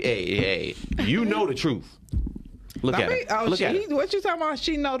I already, hey, you know the truth. Look at her. Oh, Look at her. what you talking about?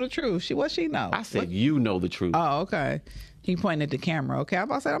 She know the truth. What she know? I said, you know the truth. Oh, okay. He pointed at the camera. Okay, I'm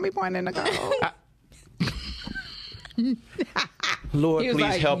about to say, don't be pointing at Nicole. Lord, please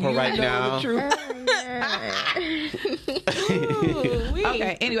like, help her you right know now. the truth.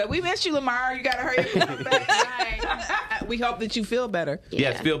 Okay, anyway, we miss you, Lamar. You got to hurry up and come back. We hope that you feel better.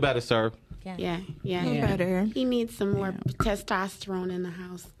 Yes, feel better, sir. Yeah. Better. He needs some more testosterone in the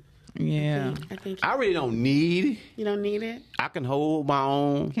house. Yeah. I think I really don't need. you don't need it. I can hold my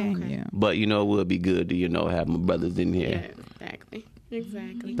own. Yeah. But, it would be good to, have my brothers in here. Yeah,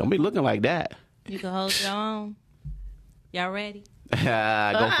 exactly. Don't be looking like that. You can hold your own. Y'all ready?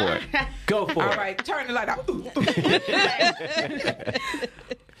 Go for it. Go for All it. right, turn the light off.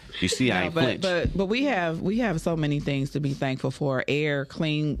 You see, I ain't flinch. But we have so many things to be thankful for. Air,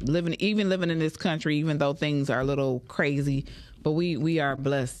 clean, living in this country, even though things are a little crazy, but we are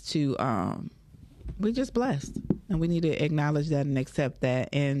blessed to we're just blessed, and we need to acknowledge that and accept that.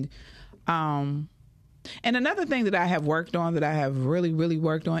 And another thing that I have worked on, that I have really, really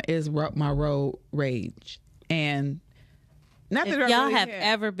worked on, is my road rage. And not If that y'all really have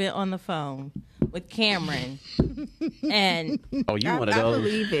ever been on the phone with Camaryn and Oh, you one of I those?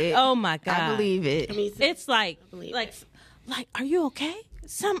 believe it. oh my God, I believe it. I mean, it's like believe are you okay?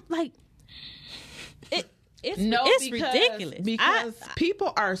 It's ridiculous. Because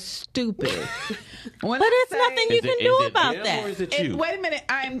people are stupid. But it's nothing you can do about them that. or is it you? Wait a minute.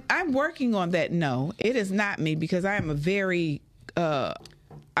 I'm working on that. No, it is not me because I am a very I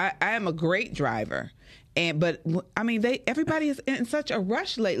am a great driver. But I mean, everybody is in such a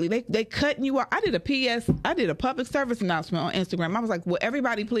rush lately. They cutting you off. I did a public service announcement on Instagram. I was like, "Well,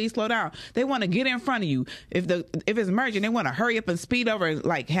 everybody, please slow down." They want to get in front of you. If it's merging, they want to hurry up and speed over and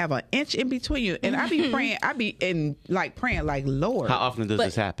like have an inch in between you. And I be praying. Praying like, Lord. How often does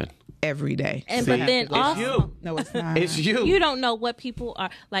this happen? Every day. And See, but then it's also, you. No, it's not. It's you. you don't know what people are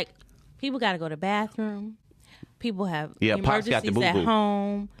like. People got to go to the bathroom. People have Pops got the emergencies at boo-boo.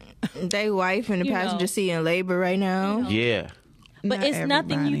 home. They wife in the passenger seat in labor right now. Yeah. But Not it's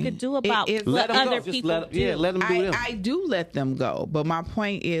nothing you everybody. could do about It is- what Let them other go. Just people let do. them do them. I do let them go, but my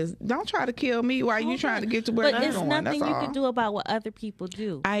point is, don't try to kill me while you trying to get to where But you're it's going. nothing That's you all. can do about what other people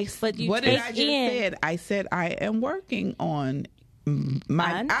do. But you what take did I just said? I said I am working on my.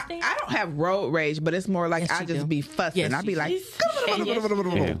 I understand. I don't have road rage, but it's more like Yes, I you just do. be fussing. Yes, I be you like,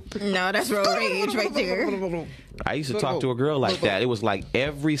 Yeah. No, that's road rage right there. I used to talk to a girl like that. It was like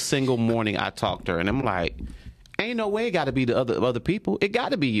every single morning I talked to her, and I'm like, ain't no way it got to be the other people. It got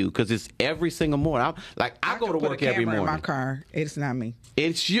to be you because it's every single morning. I go to put a work every camera morning. in my car. It's not me.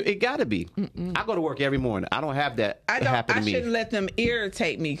 It's you. It got to be. I go to work every morning. I don't have that happen to I me. shouldn't let them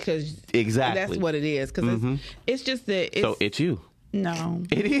irritate me because Exactly. that's what it is. Because it's just that. So it's you. No.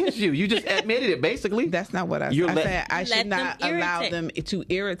 It is you. You just admitted it, basically. That's not what I You're said. let- I said I Let should them not allow irritate. them to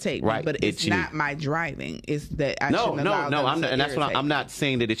irritate me, Right, but it's it's you. not my driving. It's that I No, shouldn't allow them I'm to not, and that's what irritate I'm not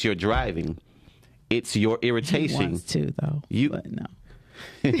saying that it's your driving. It's your me. He irritation. wants to though. You- but no.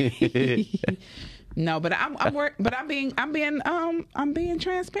 No, but I'm being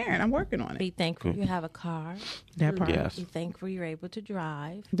transparent. I'm working on it. Be thankful you have a car. That part. Yes. Be thankful you're able to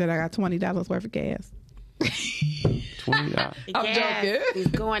drive. That I got $20 worth of gas. $20. I'm Gas joking. is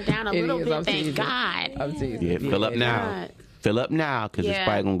going down a It little is. bit. I'm Thank teasing. God. I'm teasing. Yeah, fill up now. God. Fill up now because it's Yeah.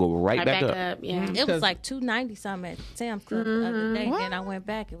 probably gonna go right back up. Yeah. It was like $2.90 something at Sam's Club the other day. Then I went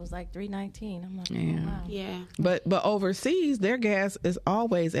back. It was like $3.19. I'm like, oh, wow. Yeah. But overseas, their gas is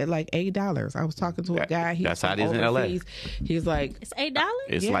always at like $8. I was talking to a guy. He's That's how it from is in LA. overseas. He's like, It's $8.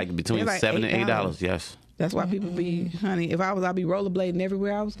 It's Yeah. like between They're like $7 and $8. $8. Yes. that's why people be, honey. If I'd be rollerblading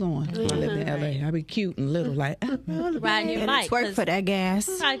everywhere I was going. I lived in LA. I'd be cute and little, like Riding your bike. Twerk for that gas.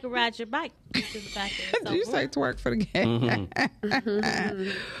 I could ride your bike to the back of Did you say twerk for the game?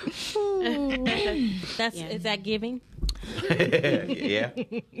 That's is that giving? Yeah.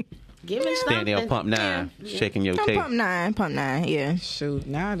 Giving Stand there, something. pump 9, shaking your tail. Pump nine, yeah. Shoot,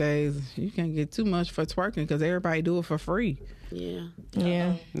 nowadays you can't get too much for twerking because everybody do it for free. Yeah.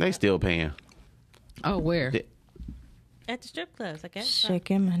 Yeah. They still paying. Oh, where? At the strip clubs, I guess.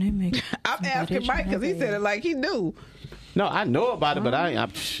 Shaking my name. I'm asking Mike because he said it like he knew. No, I know about it, but I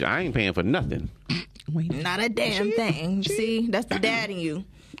ain't paying for nothing. Not a damn thing. See, that's the dad in you.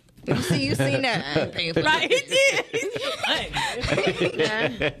 You see that? I ain't paying for Right, he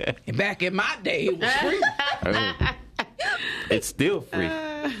did. Back in my day, it was free. It's still free.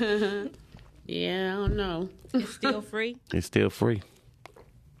 Yeah, I don't know. It's still free. It's still free.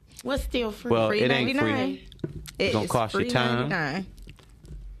 What's still free? Well, Free it ain't free, $99. It's gonna cost you free time. $99.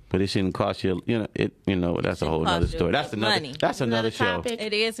 but it shouldn't cost you. That's a whole cost other you story. That's another. money. That's another show. topic.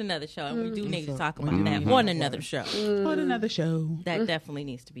 It is another show, and we do need to talk about that on another show. On another show. That definitely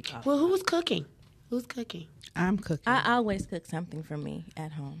needs to be talked Well, about. who's cooking? Who's cooking? I'm cooking. I always cook something for me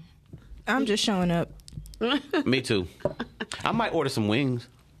at home. I'm just showing up. Me too. I might order some wings.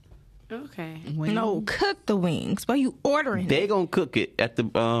 Okay. No, cook the wings. Why you ordering? They gonna cook it at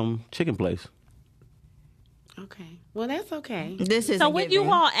the chicken place. Okay. Well, that's okay. This is So when you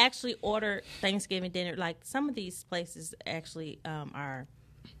all actually order Thanksgiving dinner, like some of these places actually are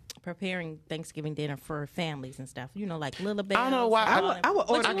preparing Thanksgiving dinner for families and stuff. You know, like Little Bells. I don't know why. I would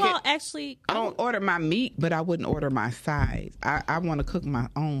order. But you all actually, I don't order my meat, but I wouldn't order my size. I want to cook my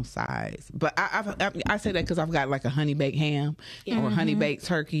own size. But I say that because I've got like a honey baked ham or honey baked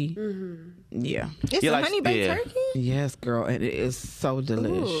turkey. Yeah. It's You a like- honey baked yeah. turkey. Yes, girl, and it is so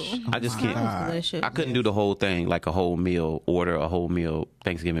delicious. Ooh. I just can't. Delicious. I couldn't do the whole thing, like a whole meal, order a whole meal,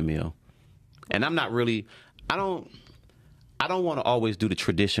 Thanksgiving meal. And I'm not really. I don't want to always do the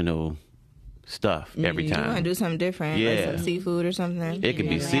traditional stuff every You want to time. do something different, like Yeah. some seafood or something. It could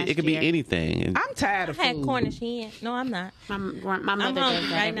be. Yeah. It could be Last year. anything. I'm tired of I had food. Cornish hen. No, I'm not. My mother I'm does hungry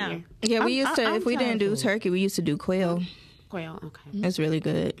that right every now. year. Yeah, we used to. I'm If we didn't tired do of turkey, we used to do quail. Well, okay. It's really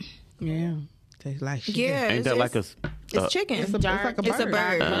good. Yeah. Tastes like shit. Yeah, Ain't that like a? It's chicken. It's like a It's a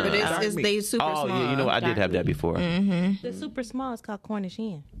bird, but Dark they super Oh small. yeah, you know what? I did have that before. The super small is called Cornish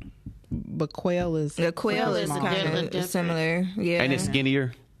hen. but quail is The quail is small. kind different. of similar. Yeah. And it's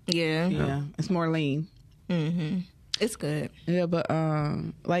skinnier. Yeah. Yeah, it's more lean. It's good. Yeah, but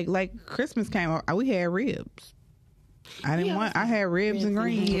like Christmas came out, we had ribs. I had ribs and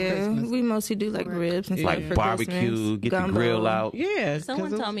greens for Yeah, Christmas. we mostly do like ribs and stuff Like for barbecue, Christmas. get Gumbo. the grill out. Yeah, Someone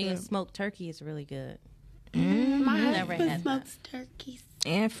 'cause it told was me good. smoked turkey is really good. My Never husband had smokes turkeys.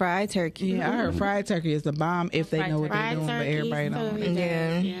 And fried turkey. Yeah, I heard fried turkey is the bomb if they know what they're Fried doing, but turkey. everybody don't.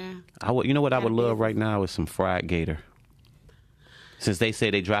 Yeah. You know what I would love right now is some fried gator. Since they say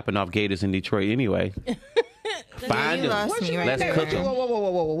they dropping off gators in Detroit anyway. Find You them. lost me right Let's there. cook them.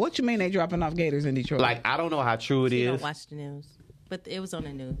 Whoa. What you mean they dropping off gators in Detroit? Like, I don't know how true it You is. don't watch the news, but it was on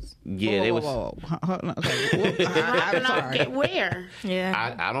the news. Yeah, they was. Hold on, okay. I'm sorry. Where?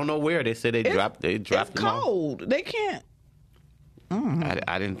 Yeah. I don't know where they said they dropped It's them off. cold. They can't.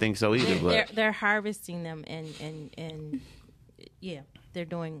 I didn't think so either. But They're harvesting them and yeah, they're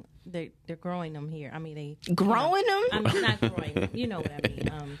growing them here. I mean they Growing them? I mean not growing. You know what I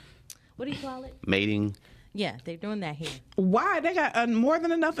mean? What do you call it? mating. Yeah, they're doing that here. Why? They got more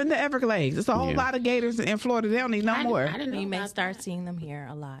than enough in the Everglades. It's a whole Yeah. lot of gators in Florida. They don't need no more. I didn't know You may about start that. seeing them here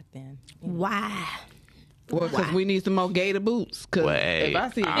a lot then. You know. Why? Well, because we need some more gator boots. Because Well, hey, if I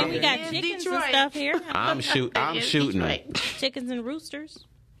see a I'm- And we gator, got chickens Detroit. and stuff here. I'm shooting them Chickens and roosters.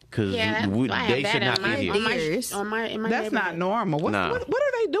 because Yeah, they should not be here. Deers. In my that's not neighborhood. normal. What Nah. are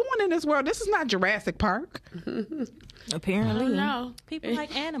they doing in this world? This is not Jurassic Park. Apparently. No. People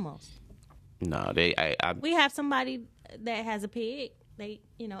like animals. No, We have somebody that has a pig.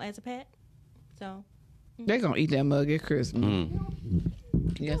 As a pet. So They're going to eat that mug at Christmas.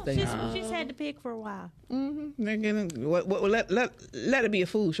 Yes, they are. she's had the pig for a while. They're getting, let it be a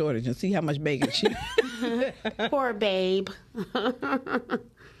food shortage and see how much bacon she. Poor babe.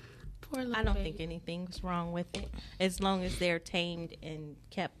 Poor little I don't baby. think anything's wrong with it, as long as they're tamed and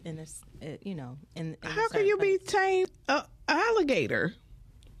kept in this, in a How can certain you be place. tame an alligator?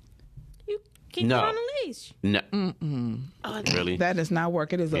 You keep No. it on a leash. no, Oh, really. That does not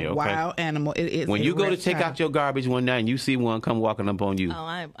work. It is a Yeah, okay. wild animal. It is When a you go to take reptile. out your garbage one night and you see one come walking up on you, Oh,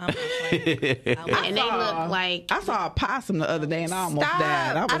 I'm afraid. and they look like I saw a possum the other day and I almost Stop.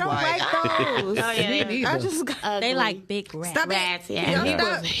 died. I was don't like those. Oh, yeah, Me they're neither. I just got They like big rats. Stop it. rats. Yeah. And he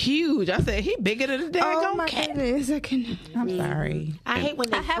Stop. was huge. I said he bigger than a Oh daggone my cat. goodness. I can I'm sorry. I hate when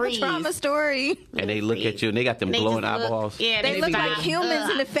they I have freeze. a trauma story. and they look at you and they got them They glowing just look- eyeballs. Yeah, They look like stop.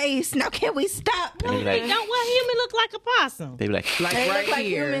 humans in the face. Now can we stop? And they be They like, don't want human look like a possum. they be like, Like They right look like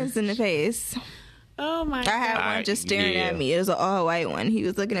here. humans in the face. Oh my I had god. one just staring yeah. at me. It was an all white one. He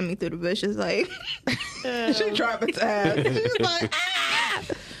was looking at me through the bushes like She traumatized. She was like, ah.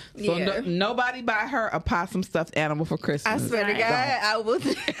 So Yeah. nobody buy her a possum stuffed animal for I Christmas. swear to Right. God, I will.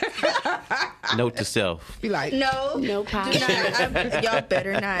 note to self. Be like, No, No do problem. not. Y'all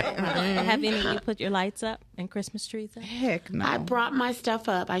better not. Have any of you put your lights up and Christmas trees up? heck no. I brought my stuff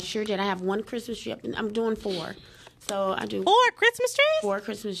up. I sure did. I have one Christmas tree up, and I'm doing 4. So I do 4 Christmas trees? 4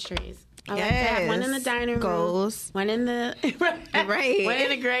 Christmas trees. I like to have one in the Yes. dining room, Goals. one in the Right. one in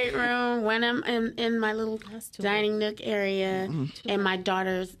the great room, one in my little too dining nook area, and my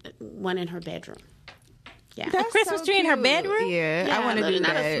daughter's one in her bedroom. Yeah, That's Christmas so tree in her cute. bedroom? Yeah, I want to do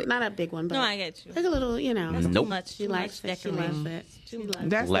not that. not a big one, but No, I get you. like a little, Nope. Too much. She likes it. She loves it. She loves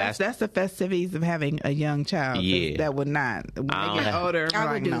it. That's the festivities of having a young child. 'Cause Yeah. That would not. When they I get don't- older, I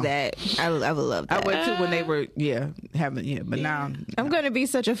would like, do no. that. I would love I that. would too when they were but now I'm going to be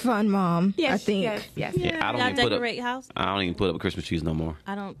such a fun mom. Yes, I think. Yes. Yeah, I don't Y'all even put up. decorate house? I don't even put up Christmas trees no more.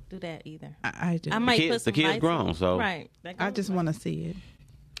 I don't do that either. I do. I might kids- put some the kids lights grown, on. so- Right. I just want to see it.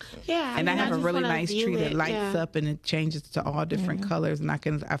 Yeah, And I have a just really wanna nice view tree that it, lights yeah. up and it changes to all different colors. And I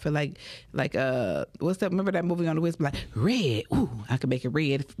feel like what's that? Remember that movie on the Whisper? Like red. Ooh, I could make it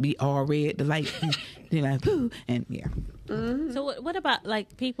red, be all red. The light, then like ooh, and yeah. So what about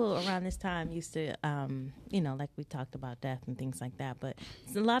like people around this time used to, like we talked about death and things like that, but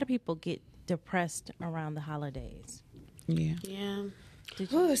a lot of people get depressed around the holidays. Yeah. Yeah.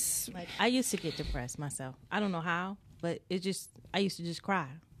 Did you? Like I used to get depressed myself. I don't know how, but I used to just cry,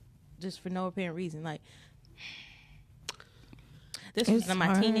 just for no apparent reason. Like this was It's in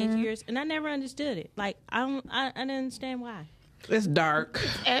my teenage hard. years, and I never understood it. Like I didn't understand why. It's dark.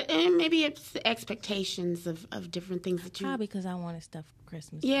 And maybe it's expectations of different things that you. Probably because I wanted stuff for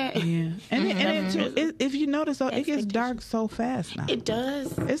Christmas. Yeah, Yeah. And if you notice, though, it gets dark so fast now. it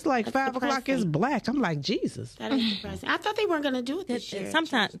does. It's like That's 5 o'clock. It's depressing. black. I'm like, Jesus. That is depressing. I thought they weren't going to do it this year.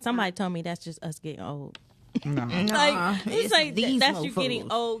 Sometimes somebody told me that's just us getting old. No. Nah, It's like these that's you mofos.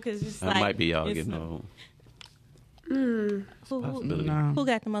 getting old because it's That like might be y'all it's- getting old. Who No.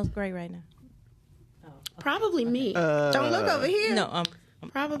 got the most gray right now? Probably me. Don't look over here. No,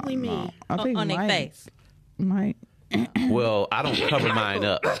 Probably me. I think On their Mike face. might. Well, I don't cover mine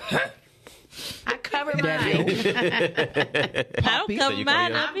up. I cover mine. I don't cover you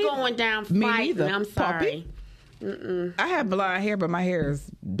mine cover up I'm either. going down Me fighting. neither. I'm sorry. I have blonde hair, but my hair is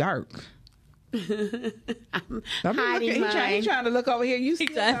dark. I'm hiding looking, mine. he trying to look over here. You still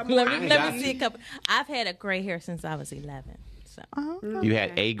have Exactly. more Let hair. me see a couple. I've had a gray hair since I was 11. So You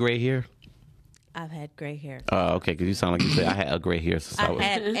had a gray hair? I've had gray hair. Oh, okay, because you sound like you said I had a gray hair since I was.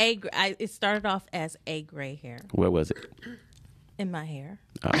 It started off as a gray hair Where was it? in my hair.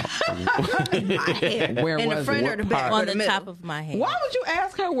 Where In the was front it? or the back? On or the middle? top of my head. Why would you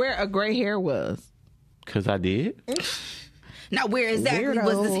ask her where a gray hair was? Because I did. Now, where exactly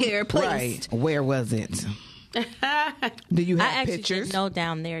was this hair placed? Right. Where was it? Do you I have actually pictures? didn't know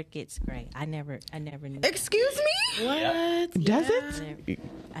down there it gets gray. I never knew. Excuse me? What? Does it?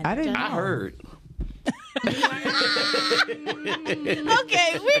 I didn't know. I heard.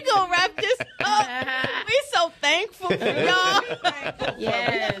 Okay, we're gonna wrap this up. We're so thankful for y'all.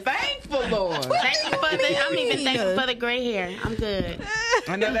 Yes. Thankful, Lord. Thank you for the. I'm even thankful for the gray hair. I'm good.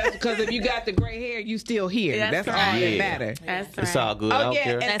 I know that's because if you got the gray hair, you still here. That's That's all right. that Yeah. matters. That's It's right. all good. I don't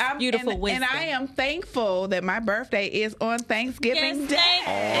care. and That's beautiful and wisdom. I am thankful that my birthday is on Thanksgiving Day.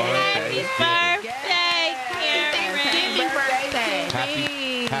 Happy birthday,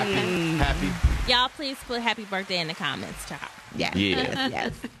 Camaryn. Happy. Y'all, please put happy birthday in the comments, child. Yes. Yeah.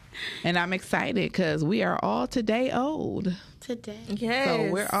 Yes. And I'm excited because we are all today old. Today. Yes.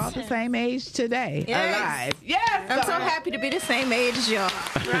 So we're all the same age today. Yes. Alive. Yes. I'm so happy to be the same age as y'all.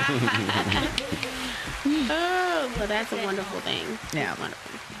 Oh, well, that's a wonderful thing. Yeah.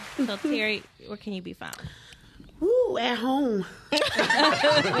 Wonderful. So, Terry, where can you be found? Ooh, at home.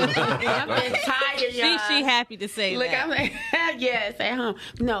 I've been tired, y'all. She happy to say Look, that. I'm like, yes, at home.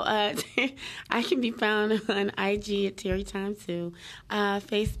 No, I can be found on IG at Terry Time 2,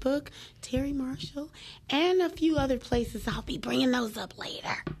 Facebook, Terry Marshall, and a few other places. I'll be bringing those up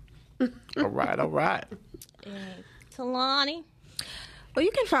later. All right. Tulauni. Well,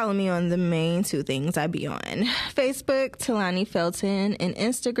 you can follow me on the main two things I be on. Facebook, Tulauni Felton, and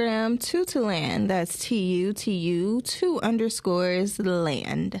Instagram, Tutuland. That's TUTU,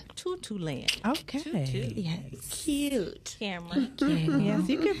 2_land. Tutuland. Okay. Yes. Cute. Camaryn. Yes,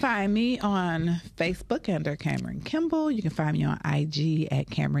 you can find me on Facebook under Camaryn Kimball. You can find me on IG at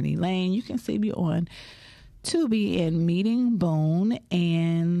Camaryn Elaine. You can see me on Tubi and Meeting Boone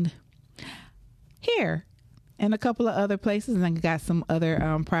and here and a couple of other places. And I got some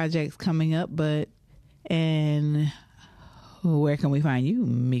other projects coming up. And where can we find you,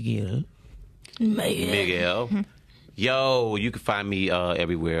 Miguel? Miguel. Yo, you can find me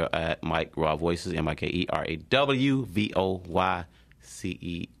everywhere at Mike Raw Voices,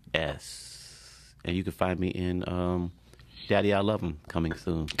 MikeRawVoices. And you can find me in Daddy I Love Him coming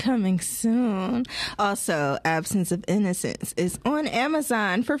soon. Coming soon. Also, Absence of Innocence is on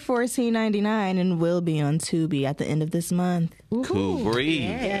Amazon for $14.99 and will be on Tubi at the end of this month. Cool breeze.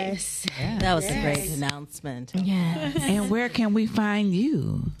 Yes. That was a great announcement. Yes. And where can we find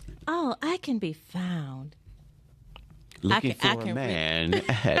you? Oh, I can be found. Looking I for can a man.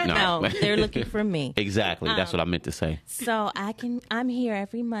 No. No, they're looking for me. Exactly. That's what I meant to say. So I'm here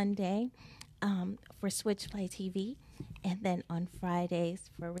every Monday for Switchplay TV, and then on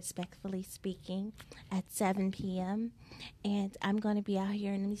Fridays for Respectfully Speaking at 7 p.m. And I'm going to be out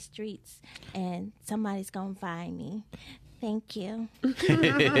here in the streets, and somebody's going to find me. Thank you.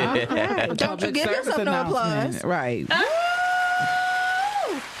 Don't you give yourself no applause. Right.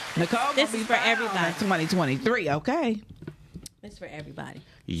 Nicole, This gonna is be for found everybody. in 2023, okay? It's for everybody.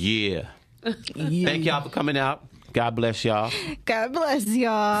 Yeah. Thank y'all for coming out. God bless y'all. God bless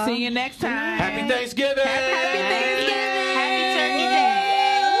y'all. See you next time. Happy Thanksgiving. Happy Thanksgiving.